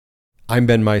I'm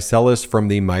Ben Meiselas from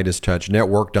the Midas Touch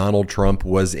Network. Donald Trump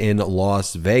was in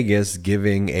Las Vegas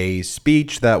giving a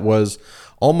speech that was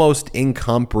almost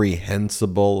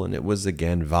incomprehensible, and it was,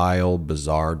 again, vile,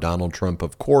 bizarre. Donald Trump,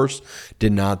 of course,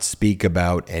 did not speak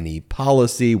about any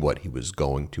policy, what he was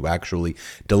going to actually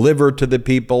deliver to the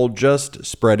people, just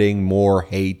spreading more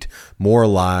hate, more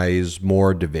lies,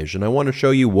 more division. I want to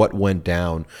show you what went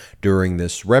down during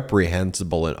this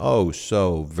reprehensible and oh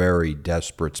so very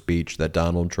desperate speech that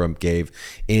Donald Trump gave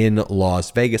in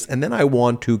Las Vegas. And then I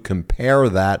want to compare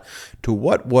that to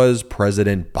what was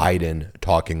President Biden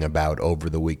talking about over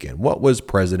the weekend. What was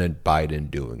President Biden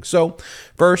doing? So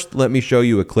first, let me show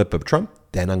you a clip of Trump.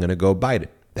 Then I'm going to go Biden.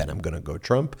 Then I'm going to go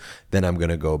Trump. Then I'm going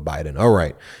to go Biden. All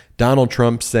right. Donald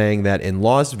Trump saying that in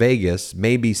Las Vegas,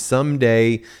 maybe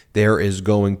someday there is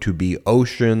going to be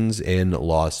oceans in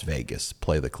Las Vegas.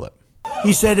 Play the clip.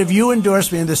 He said, if you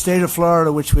endorse me in the state of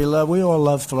Florida, which we love, we all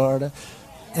love Florida.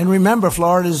 And remember,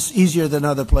 Florida is easier than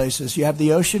other places. You have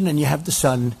the ocean and you have the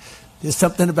sun. There's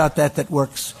something about that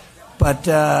works. But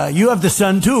you have the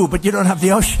sun, too, but you don't have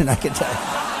the ocean, I can tell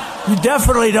you. You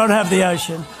definitely don't have the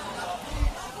ocean.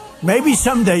 Maybe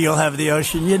someday you'll have the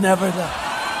ocean. You never know.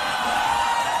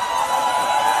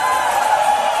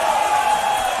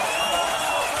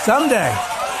 Someday.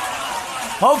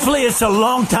 Hopefully it's a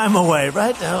long time away,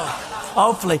 right?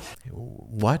 Hopefully.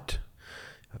 What?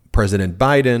 President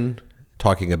Biden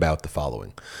talking about the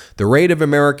following. The rate of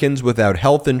Americans without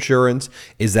health insurance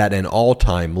is at an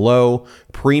all-time low.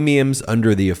 Premiums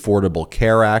under the Affordable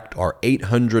Care Act are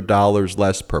 $800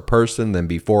 less per person than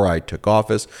before I took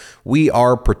office. We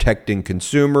are protecting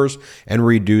consumers and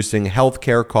reducing health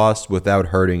care costs without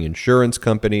hurting insurance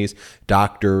companies,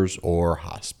 doctors, or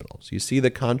hospitals. You see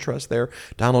the contrast there?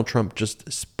 Donald Trump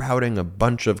just spouting a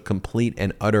bunch of complete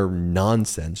and utter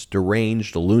nonsense,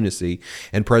 deranged lunacy,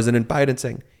 and President Biden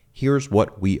saying, here's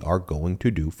what we are going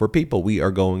to do for people. We are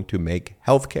going to make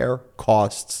healthcare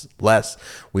costs less.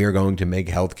 We are going to make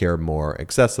healthcare more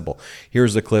accessible.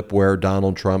 Here's a clip where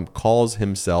Donald Trump calls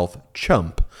himself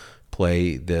chump.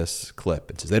 Play this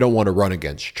clip. It says they don't want to run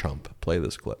against Trump. Play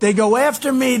this clip. They go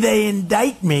after me, they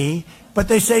indict me, but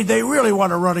they say they really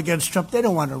want to run against Trump. They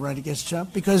don't want to run against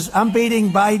Trump because I'm beating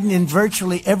Biden in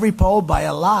virtually every poll by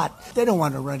a lot. They don't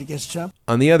want to run against Trump.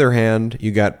 On the other hand,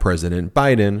 you got President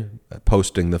Biden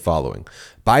posting the following.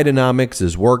 Bidenomics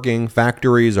is working,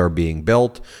 factories are being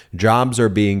built, jobs are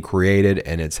being created,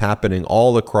 and it's happening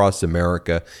all across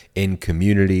America in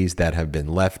communities that have been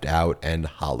left out and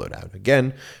hollowed out.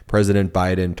 Again, President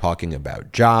Biden talking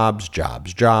about jobs,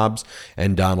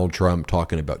 and Donald Trump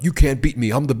talking about, you can't beat me,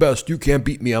 I'm the best, you can't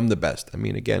beat me, I'm the best. I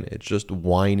mean, again, it's just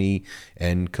whiny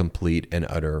and complete and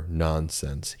utter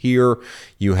nonsense. Here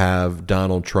you have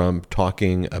Donald Trump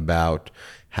talking about,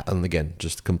 and again,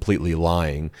 just completely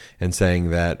lying and saying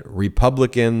that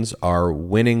Republicans are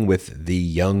winning with the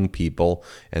young people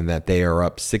and that they are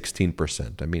up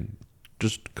 16%. I mean,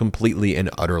 just completely and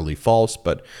utterly false,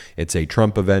 but it's a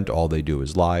Trump event. All they do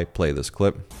is lie. Play this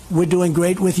clip. We're doing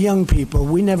great with young people.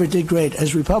 We never did great.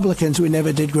 As Republicans, we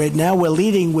never did great. Now we're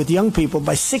leading with young people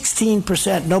by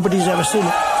 16%. Nobody's ever seen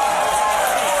it.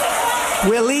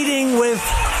 We're leading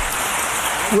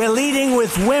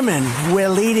with women. We're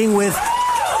leading with,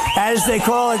 as they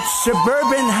call it,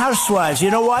 suburban housewives. You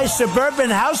know why? Suburban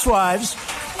housewives,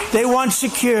 they want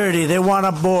security. They want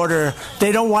a border.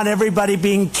 They don't want everybody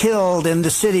being killed in the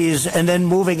cities and then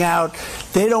moving out.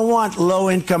 They don't want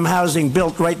low-income housing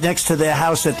built right next to their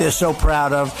house that they're so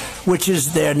proud of, which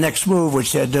is their next move,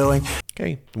 which they're doing.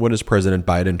 Okay, what is President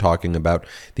Biden talking about?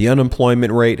 The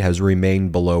unemployment rate has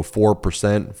remained below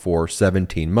 4% for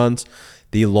 17 months.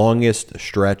 The longest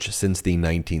stretch since the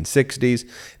 1960s.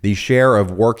 The share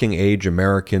of working-age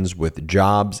Americans with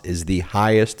jobs is the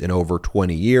highest in over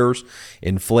 20 years.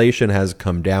 Inflation has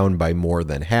come down by more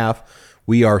than half.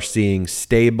 We are seeing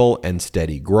stable and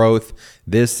steady growth.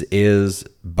 This is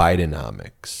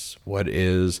Bidenomics. What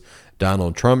is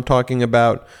Donald Trump talking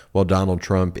about? Well, Donald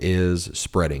Trump is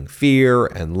spreading fear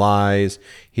and lies.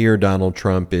 Here, Donald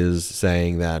Trump is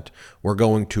saying that we're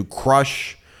going to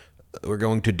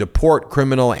deport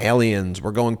criminal aliens.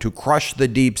 We're going to crush the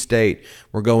deep state.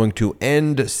 We're going to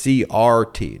end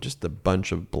CRT. Just a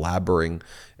bunch of blabbering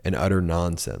and utter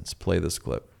nonsense. Play this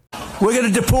clip. We're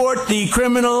going to deport the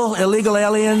criminal, illegal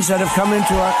aliens that have come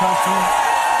into our country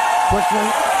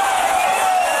quickly.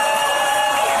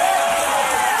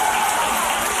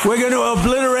 We're going to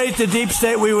obliterate the deep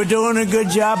state. We were doing a good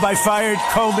job. I fired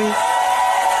Comey.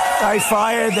 I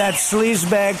fired that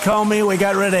sleazebag Comey. We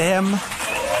got rid of him.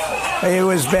 It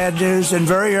was bad news. And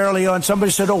very early on,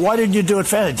 somebody said, oh, why didn't you do it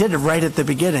fast? I did it right at the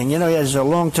beginning. You know, he has a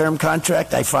long-term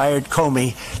contract. I fired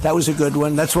Comey. That was a good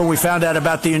one. That's when we found out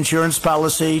about the insurance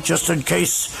policy, just in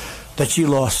case that she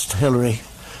lost, Hillary.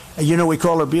 You know, we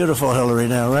call her Beautiful Hillary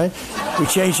now, right? We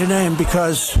changed her name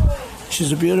because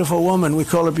she's a beautiful woman. We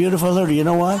call her Beautiful Hillary. You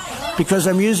know why? Because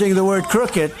I'm using the word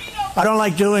crooked. I don't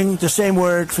like doing the same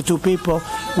word for two people.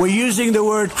 We're using the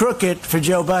word crooked for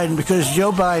Joe Biden because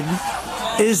Joe Biden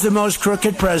is the most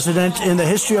crooked president in the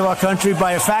history of our country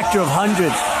by a factor of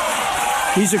hundreds.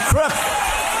 He's a crook.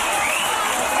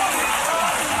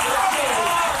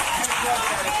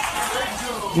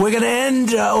 We're going to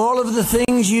end all of the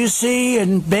things you see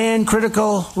and ban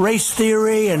critical race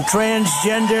theory and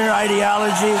transgender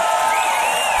ideology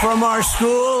from our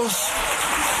schools,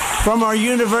 from our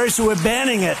university. We're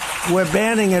banning it. We're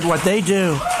banning it, what they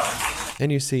do.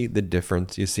 And you see the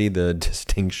difference. You see the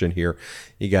distinction here.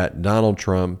 You got Donald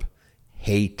Trump,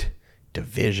 hate,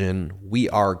 division. We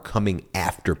are coming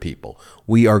after people.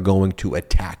 We are going to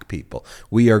attack people.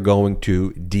 We are going to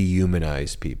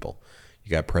dehumanize people. You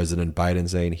got President Biden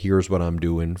saying, here's what I'm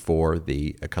doing for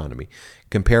the economy.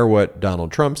 Compare what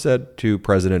Donald Trump said to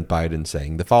President Biden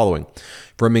saying the following: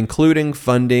 from including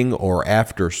funding or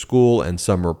after school and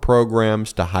summer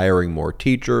programs to hiring more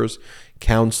teachers,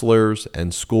 counselors,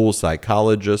 and school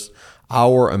psychologists,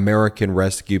 our American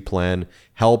Rescue Plan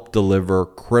helped deliver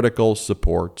critical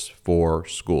supports for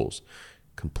schools.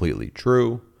 Completely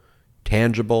true,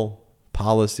 tangible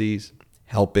policies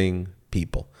helping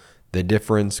people. The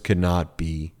difference could not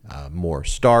be more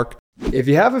stark. If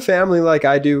you have a family like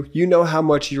I do, you know how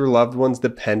much your loved ones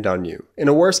depend on you. In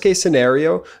a worst case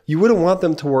scenario, you wouldn't want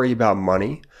them to worry about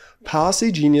money.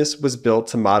 Policy Genius was built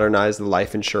to modernize the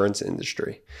life insurance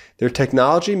industry. Their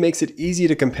technology makes it easy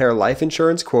to compare life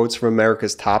insurance quotes from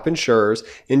America's top insurers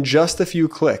in just a few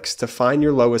clicks to find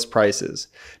your lowest prices.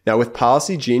 Now with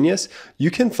Policy Genius,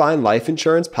 you can find life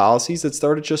insurance policies that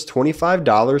start at just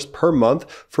 $25 per month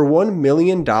for $1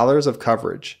 million of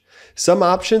coverage. Some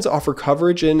options offer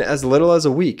coverage in as little as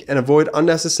a week and avoid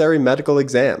unnecessary medical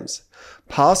exams.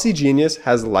 Policy Genius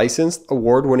has licensed,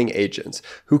 award-winning agents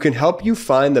who can help you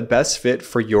find the best fit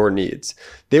for your needs.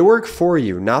 They work for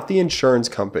you, not the insurance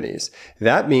companies.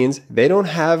 That means they don't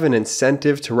have an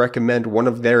incentive to recommend one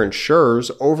of their insurers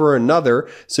over another,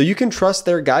 so you can trust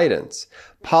their guidance.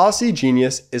 Policy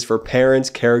Genius is for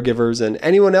parents, caregivers, and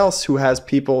anyone else who has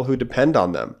people who depend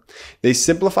on them. They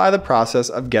simplify the process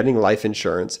of getting life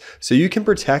insurance so you can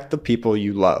protect the people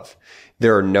you love.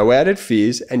 There are no added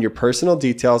fees, and your personal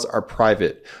details are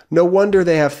private. No wonder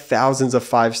they have thousands of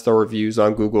 5-star reviews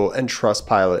on Google and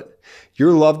Trustpilot.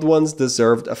 Your loved ones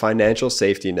deserved a financial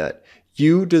safety net.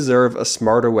 You deserve a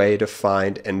smarter way to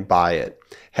find and buy it.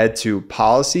 Head to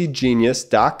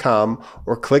policygenius.com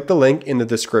or click the link in the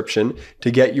description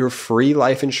to get your free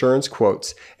life insurance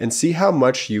quotes and see how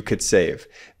much you could save.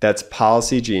 That's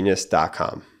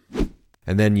policygenius.com.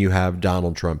 And then you have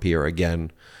Donald Trump here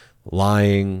again,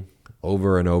 lying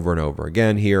over and over and over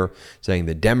again here, saying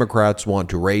the Democrats want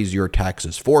to raise your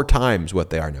taxes 4 times what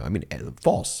they are now. I mean,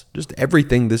 false. Just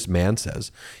everything this man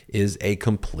says is a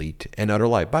complete and utter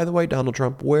lie. By the way, Donald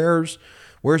Trump, where's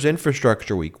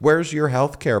Infrastructure Week? Where's your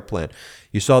health care plan?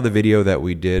 You saw the video that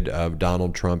we did of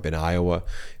Donald Trump in Iowa,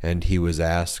 and he was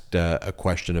asked a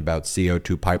question about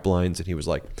CO2 pipelines, and he was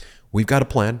like, we've got a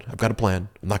plan. I've got a plan.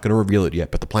 I'm not going to reveal it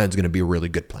yet, but the plan's going to be a really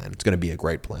good plan. It's going to be a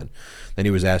great plan. Then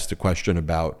he was asked a question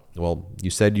about, well, you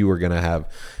said you were going to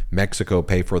have Mexico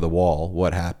pay for the wall.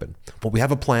 What happened? Well, we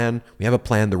have a plan. We have a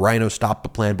plan. The rhino stopped the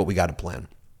plan, but we got a plan.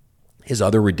 His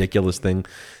other ridiculous thing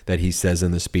that he says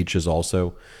in the speech is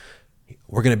also,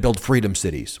 we're going to build freedom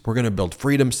cities. We're going to build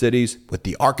freedom cities with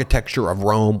the architecture of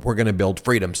Rome. We're going to build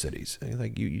freedom cities.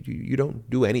 Like you don't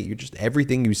do any. You just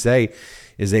everything you say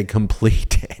is a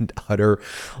complete and utter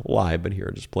lie. But here,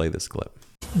 just play this clip.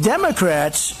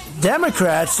 Democrats,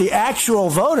 the actual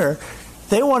voter,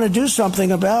 they want to do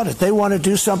something about it. They want to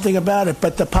do something about it,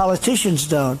 but the politicians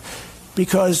don't.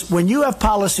 Because when you have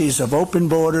policies of open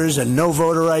borders and no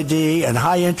voter ID and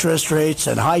high interest rates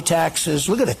and high taxes,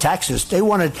 look at the taxes. They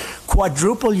want to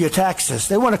quadruple your taxes.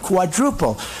 They want to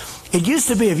quadruple. It used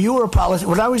to be if you were a politician,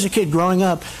 when I was a kid growing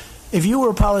up, if you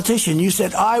were a politician, you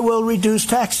said, I will reduce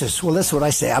taxes. Well, that's what I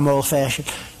say. I'm old-fashioned.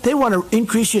 They want to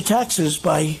increase your taxes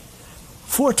by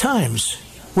 4 times.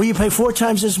 Will you pay 4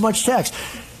 times as much tax?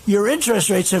 Your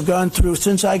interest rates have gone through,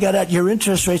 since I got out, your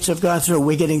interest rates have gone through.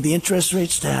 We're getting the interest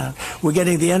rates down. We're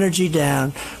getting the energy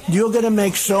down. You're going to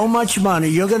make so much money.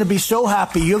 You're going to be so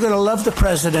happy. You're going to love the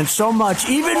president so much,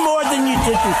 even more than you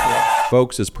did before.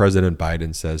 Folks, as President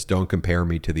Biden says, don't compare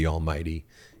me to the almighty.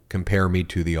 Compare me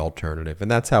to the alternative.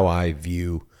 And that's how I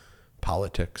view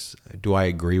politics. Do I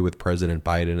agree with President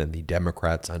Biden and the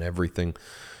Democrats on everything?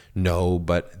 No,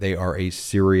 but they are a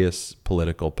serious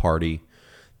political party.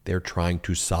 They're trying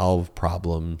to solve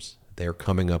problems. They're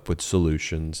coming up with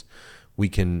solutions. We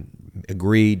can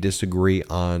agree, disagree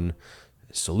on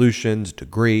solutions,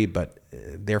 degree, but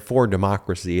they're for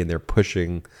democracy and they're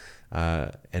pushing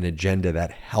an agenda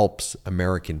that helps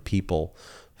American people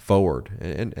forward.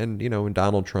 And you know, when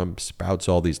Donald Trump spouts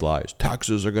all these lies,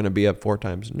 taxes are going to be up 4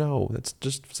 times. No, that's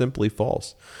just simply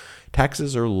false.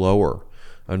 Taxes are lower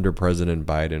under President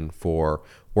Biden for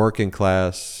working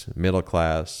class, middle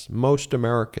class, most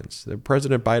Americans.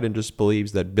 President Biden just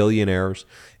believes that billionaires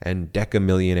and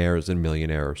decamillionaires and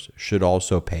millionaires should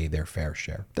also pay their fair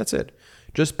share. That's it.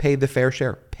 Just pay the fair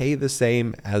share. Pay the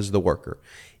same as the worker.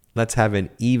 Let's have an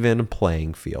even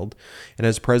playing field. And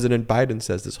as President Biden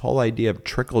says, this whole idea of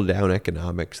trickle-down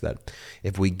economics, that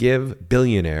if we give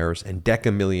billionaires and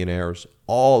decamillionaires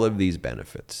all of these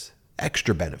benefits,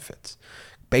 extra benefits,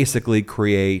 basically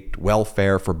create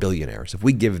welfare for billionaires. If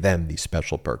we give them these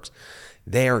special perks,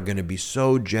 they are going to be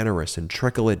so generous and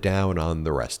trickle it down on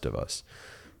the rest of us.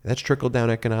 That's trickle-down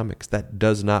economics. That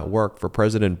does not work. For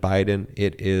President Biden,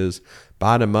 it is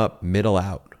bottom up, middle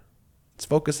out. It's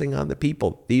focusing on the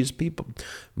people. These people,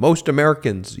 most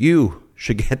Americans, you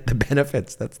should get the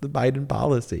benefits. That's the Biden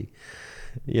policy.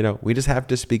 You know, we just have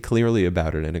to speak clearly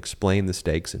about it and explain the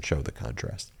stakes and show the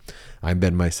contrast. I'm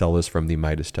Ben Meiselas from the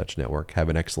MeidasTouch Network. Have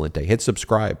an excellent day. Hit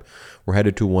subscribe. We're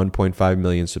headed to 1.5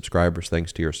 million subscribers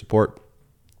thanks to your support.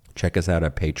 Check us out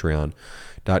at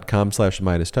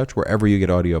patreon.com/MeidasTouch. Wherever you get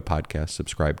audio podcasts,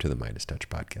 subscribe to the MeidasTouch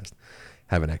podcast.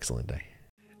 Have an excellent day.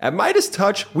 At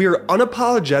MeidasTouch, we are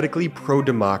unapologetically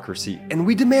pro-democracy, and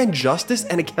we demand justice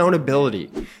and accountability.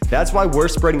 That's why we're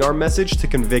spreading our message to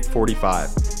Convict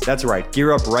 45. That's right,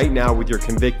 gear up right now with your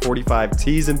Convict 45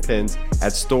 tees and pins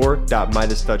at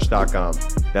store.meidastouch.com.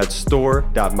 That's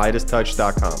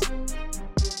store.meidastouch.com.